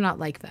conversations are not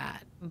like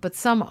that, but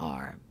some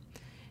are.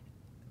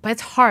 But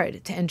it's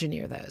hard to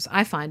engineer those.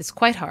 I find it's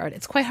quite hard.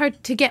 It's quite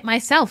hard to get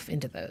myself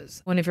into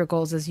those. One of your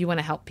goals is you want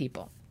to help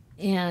people,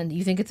 and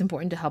you think it's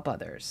important to help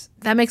others.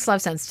 That makes a lot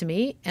of sense to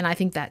me, and I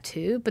think that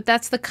too. But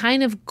that's the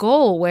kind of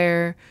goal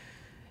where,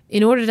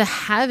 in order to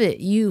have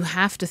it, you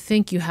have to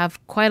think you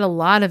have quite a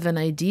lot of an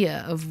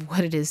idea of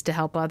what it is to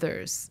help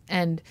others.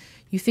 And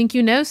you think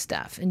you know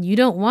stuff, and you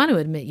don't want to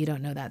admit you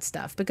don't know that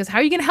stuff, because how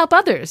are you going to help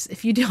others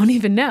if you don't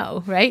even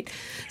know, right?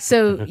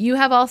 So you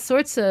have all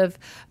sorts of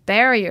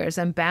barriers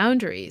and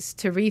boundaries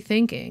to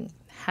rethinking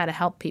how to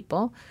help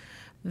people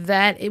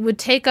that it would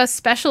take a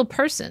special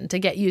person to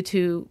get you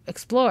to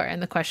explore.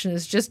 And the question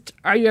is just,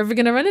 are you ever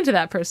going to run into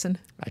that person?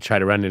 I try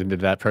to run into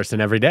that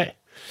person every day.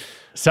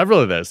 several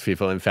of those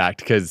people, in fact,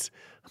 because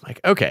I'm like,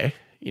 okay,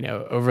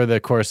 over the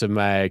course of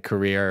my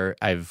career,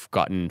 I've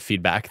gotten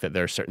feedback that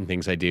there are certain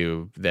things I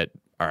do that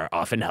are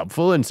often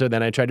helpful. And so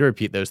then I tried to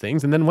repeat those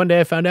things. And then one day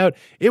I found out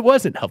it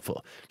wasn't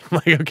helpful.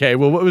 I'm like, okay,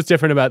 well, what was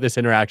different about this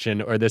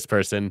interaction or this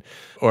person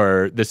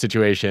or this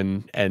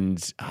situation?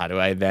 And how do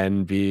I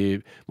then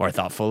be more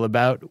thoughtful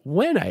about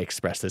when I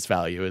express this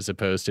value as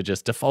opposed to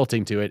just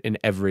defaulting to it in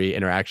every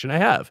interaction I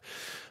have?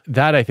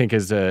 That, I think,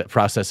 is a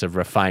process of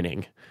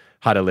refining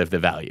how to live the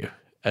value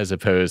as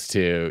opposed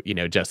to,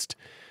 just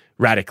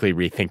radically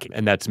rethinking.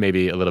 And that's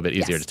maybe a little bit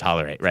easier to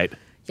tolerate, right?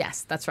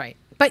 Yes, that's right.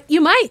 But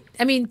you might,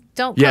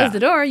 don't close the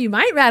door. You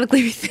might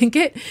radically rethink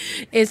it.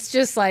 It's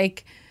just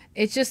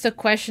a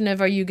question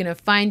of, are you going to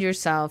find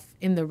yourself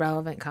in the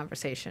relevant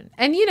conversation?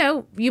 And,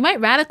 you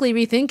might radically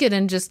rethink it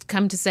and just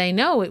come to say,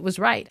 no, it was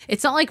right.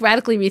 It's not like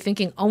radically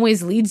rethinking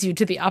always leads you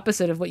to the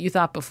opposite of what you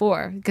thought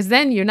before, because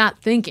then you're not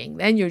thinking.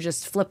 Then you're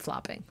just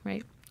flip-flopping,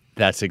 right?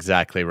 That's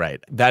exactly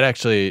right. That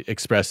actually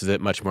expresses it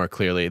much more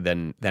clearly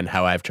than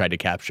how I've tried to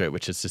capture it,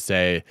 which is to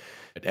say,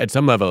 at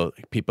some level,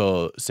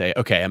 people say,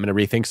 okay, I'm going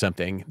to rethink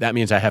something. That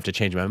means I have to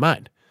change my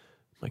mind.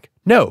 I'm like,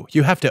 no,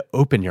 you have to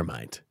open your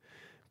mind.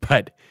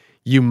 But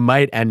you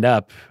might end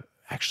up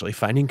actually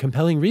finding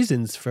compelling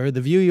reasons for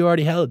the view you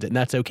already held, and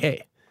that's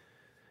okay.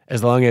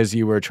 As long as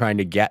you were trying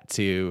to get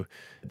to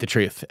the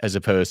truth as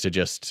opposed to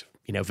just,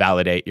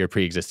 validate your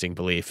pre-existing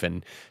belief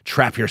and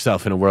trap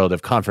yourself in a world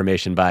of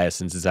confirmation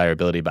bias and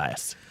desirability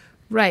bias.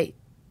 Right.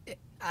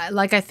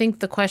 I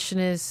think the question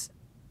is,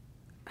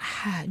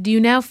 do you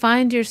now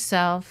find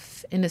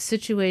yourself in a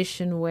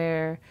situation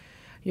where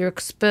you're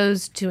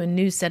exposed to a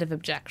new set of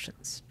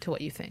objections to what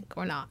you think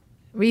or not?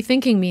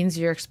 Rethinking means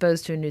you're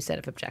exposed to a new set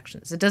of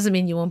objections. It doesn't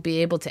mean you won't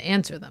be able to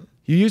answer them.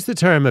 You used the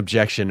term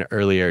objection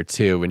earlier,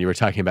 too, when you were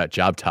talking about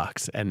job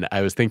talks. And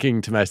I was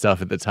thinking to myself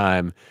at the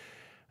time,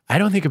 I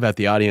don't think about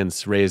the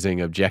audience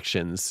raising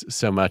objections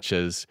so much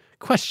as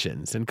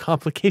questions and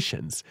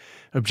complications.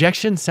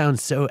 Objections sound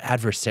so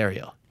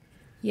adversarial.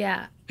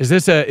 Yeah. Is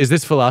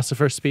this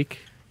philosopher speak?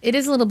 It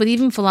is a little bit.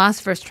 Even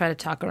philosophers try to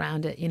talk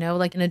around it,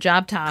 like in a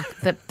job talk,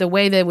 the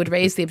way they would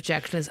raise the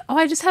objection is, oh,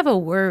 I just have a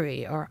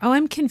worry, or, oh,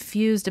 I'm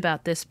confused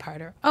about this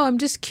part, or, oh, I'm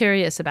just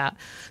curious about.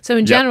 So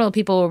in general,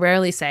 people will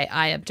rarely say,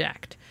 I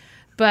object.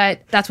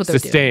 But that's what they're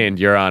doing. Sustained,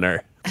 Your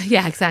Honor.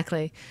 Yeah,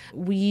 exactly.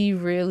 We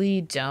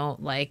really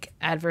don't like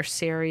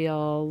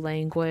adversarial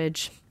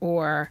language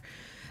or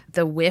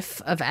the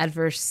whiff of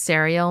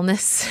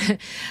adversarialness.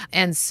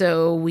 And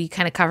so we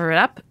kind of cover it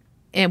up,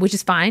 and which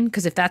is fine,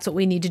 because if that's what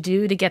we need to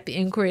do to get the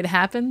inquiry to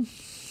happen,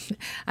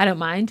 I don't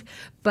mind.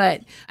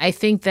 But I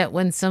think that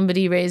when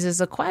somebody raises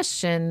a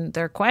question,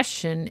 their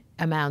question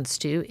amounts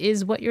to,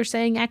 is what you're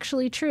saying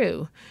actually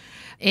true?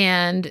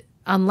 And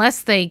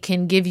unless they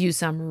can give you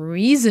some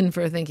reason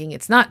for thinking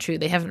it's not true,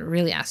 they haven't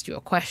really asked you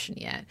a question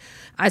yet.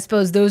 I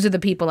suppose those are the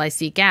people I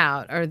seek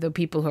out, are the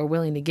people who are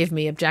willing to give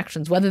me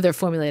objections, whether they're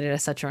formulated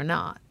as such or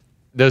not.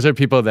 Those are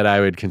people that I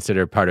would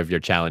consider part of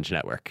your challenge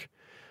network.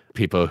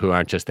 People who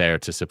aren't just there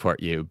to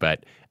support you,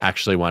 but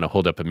actually want to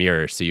hold up a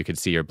mirror so you can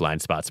see your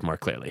blind spots more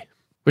clearly,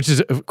 which is,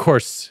 of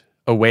course,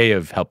 a way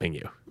of helping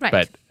you, right,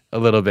 but a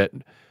little bit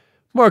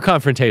more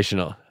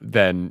confrontational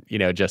than,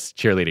 just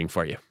cheerleading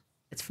for you.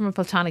 It's from a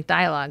Platonic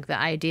dialogue, the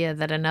idea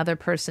that another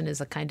person is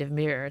a kind of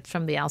mirror. It's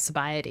from the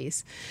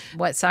Alcibiades.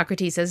 What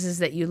Socrates says is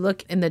that you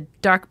look in the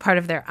dark part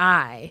of their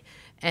eye,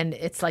 and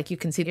it's like you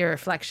can see your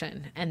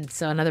reflection. And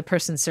so another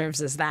person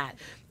serves as that.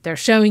 They're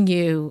showing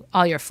you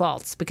all your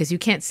faults because you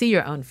can't see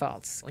your own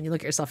faults. When you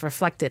look at yourself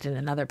reflected in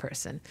another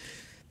person,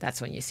 that's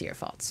when you see your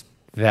faults.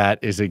 That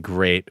is a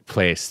great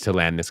place to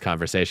land this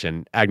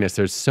conversation. Agnes,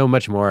 there's so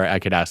much more I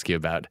could ask you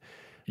about.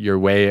 Your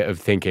way of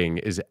thinking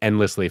is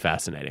endlessly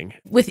fascinating.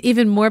 With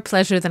even more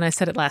pleasure than I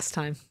said it last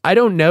time. I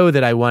don't know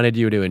that I wanted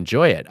you to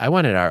enjoy it. I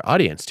wanted our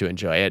audience to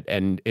enjoy it.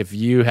 And if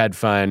you had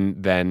fun,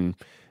 then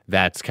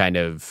that's kind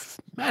of,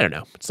 I don't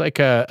know, it's like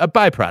a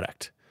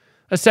byproduct,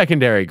 a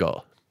secondary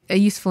goal. A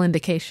useful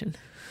indication.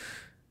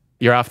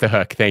 You're off the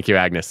hook. Thank you,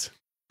 Agnes.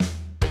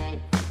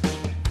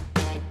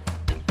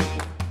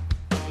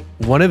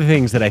 One of the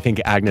things that I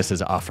think Agnes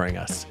is offering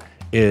us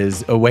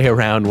is a way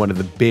around one of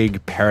the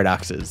big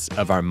paradoxes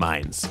of our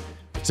minds.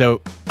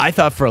 So I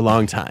thought for a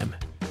long time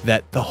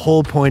that the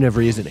whole point of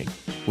reasoning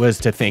was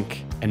to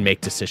think and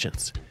make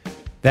decisions.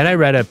 Then I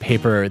read a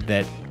paper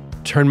that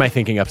turned my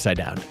thinking upside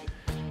down.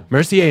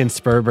 Mercier and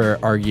Sperber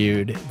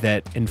argued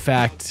that, in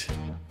fact,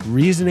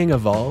 reasoning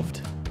evolved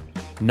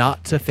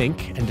not to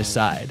think and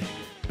decide,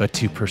 but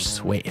to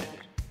persuade.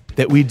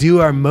 That we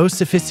do our most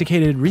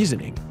sophisticated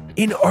reasoning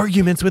in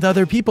arguments with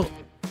other people.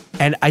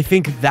 And I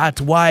think that's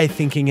why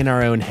thinking in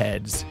our own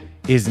heads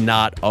is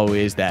not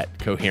always that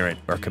coherent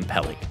or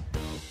compelling.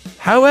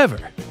 However,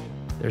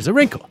 there's a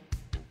wrinkle.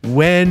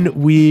 When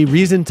we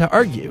reason to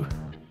argue,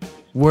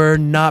 we're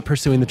not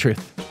pursuing the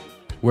truth.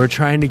 We're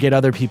trying to get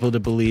other people to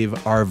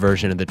believe our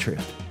version of the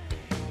truth.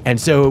 And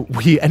so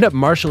we end up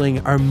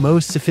marshaling our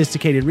most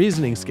sophisticated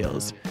reasoning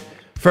skills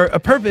for a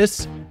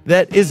purpose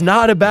that is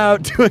not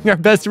about doing our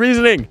best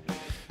reasoning.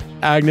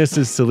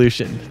 Agnes's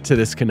solution to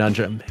this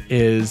conundrum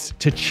is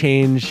to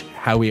change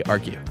how we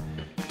argue,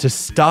 to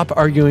stop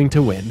arguing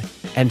to win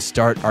and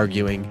start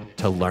arguing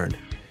to learn.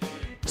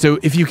 So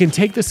if you can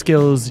take the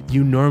skills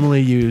you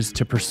normally use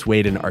to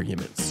persuade in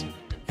arguments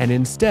and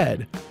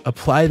instead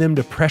apply them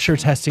to pressure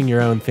testing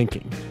your own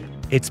thinking,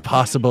 it's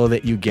possible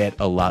that you get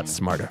a lot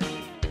smarter.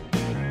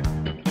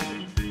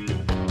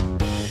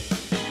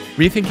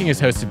 Rethinking is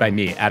hosted by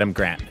me, Adam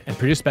Grant, and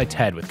produced by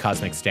Ted with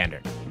Cosmic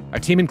Standard. Our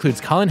team includes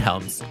Colin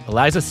Helms,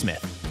 Eliza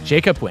Smith,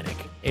 Jacob Winnick,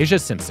 Asia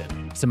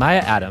Simpson,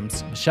 Samaya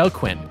Adams, Michelle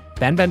Quinn,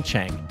 Ben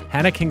Chang,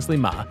 Hannah Kingsley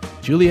Ma,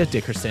 Julia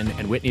Dickerson,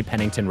 and Whitney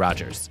Pennington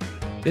Rogers.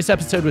 This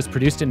episode was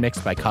produced and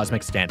mixed by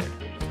Cosmic Standard.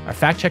 Our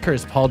fact checker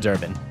is Paul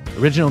Durbin.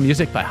 Original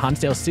music by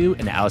Hansdale Sue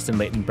and Allison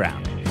Leighton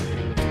Brown.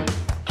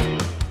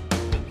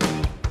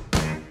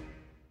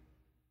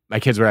 My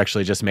kids were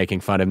actually just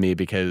making fun of me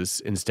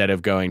because instead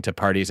of going to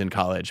parties in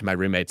college, my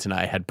roommates and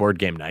I had board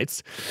game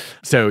nights.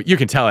 So you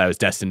can tell I was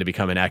destined to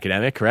become an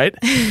academic, right?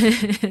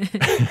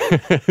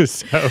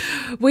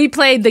 We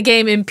played the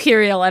game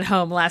Imperial at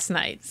home last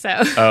night. So.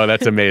 Oh,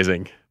 that's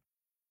amazing.